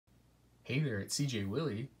Hey there, it's CJ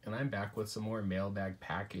Willie, and I'm back with some more mailbag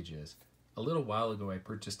packages. A little while ago, I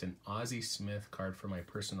purchased an Ozzie Smith card for my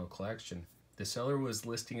personal collection. The seller was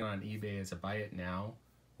listing it on eBay as a buy it now.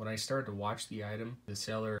 When I started to watch the item, the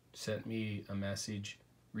seller sent me a message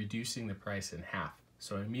reducing the price in half,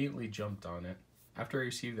 so I immediately jumped on it. After I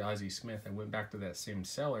received the Ozzie Smith, I went back to that same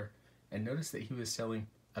seller and noticed that he was selling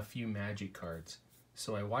a few Magic cards.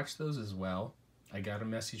 So I watched those as well. I got a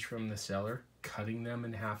message from the seller cutting them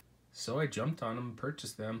in half. So I jumped on them and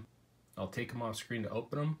purchased them. I'll take them off screen to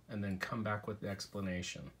open them and then come back with the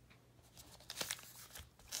explanation.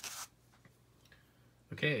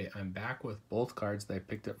 Okay, I'm back with both cards that I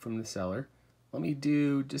picked up from the seller. Let me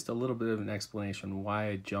do just a little bit of an explanation why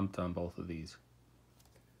I jumped on both of these.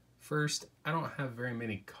 First, I don't have very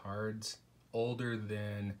many cards older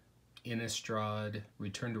than Innistrad,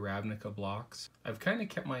 Return to Ravnica blocks. I've kind of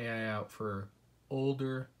kept my eye out for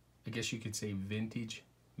older, I guess you could say vintage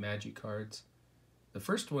Magic cards. The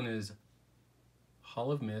first one is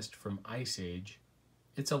Hall of Mist from Ice Age.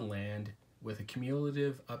 It's a land with a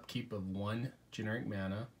cumulative upkeep of 1 generic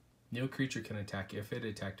mana. No creature can attack if it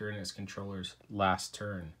attacked during its controller's last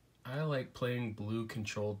turn. I like playing blue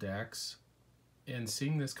control decks, and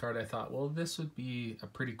seeing this card I thought, well, this would be a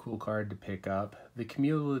pretty cool card to pick up. The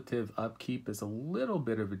cumulative upkeep is a little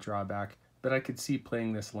bit of a drawback, but I could see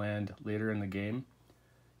playing this land later in the game.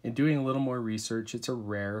 In doing a little more research, it's a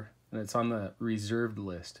rare, and it's on the reserved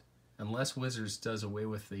list. Unless Wizards does away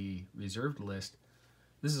with the reserved list,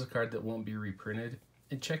 this is a card that won't be reprinted.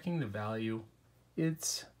 And checking the value,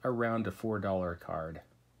 it's around a $4 card.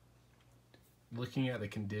 Looking at the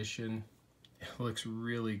condition, it looks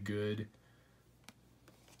really good.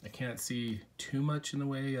 I can't see too much in the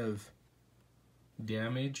way of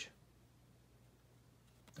damage.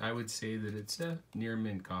 I would say that it's a near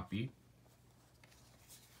mint copy.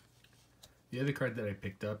 The other card that I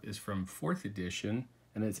picked up is from 4th edition,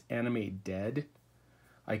 and it's Animate Dead.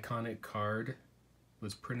 Iconic card.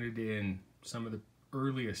 Was printed in some of the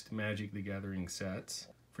earliest Magic the Gathering sets.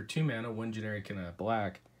 For 2 mana, 1 generic and a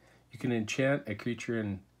black, you can enchant a creature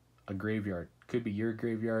in a graveyard. Could be your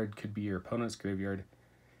graveyard, could be your opponent's graveyard.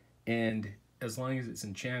 And as long as it's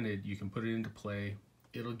enchanted, you can put it into play.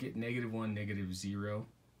 It'll get -1, -0.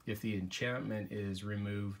 If the enchantment is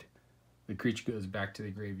removed, the creature goes back to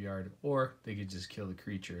the graveyard, or they could just kill the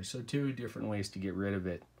creature. So 2 different ways to get rid of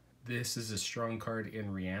it. This is a strong card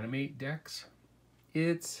in Reanimate decks.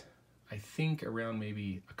 It's, I think, around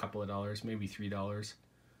maybe a couple of dollars, maybe $3.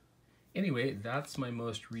 Anyway, that's my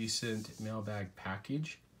most recent mailbag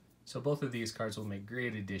package. So both of these cards will make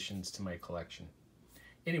great additions to my collection.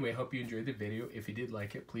 Anyway, hope you enjoyed the video. If you did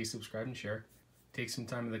like it, please subscribe and share. Take some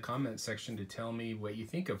time in the comments section to tell me what you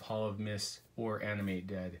think of Hall of Mist or Animate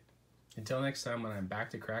Dead. Until next time, when I'm back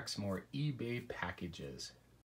to crack some more eBay packages.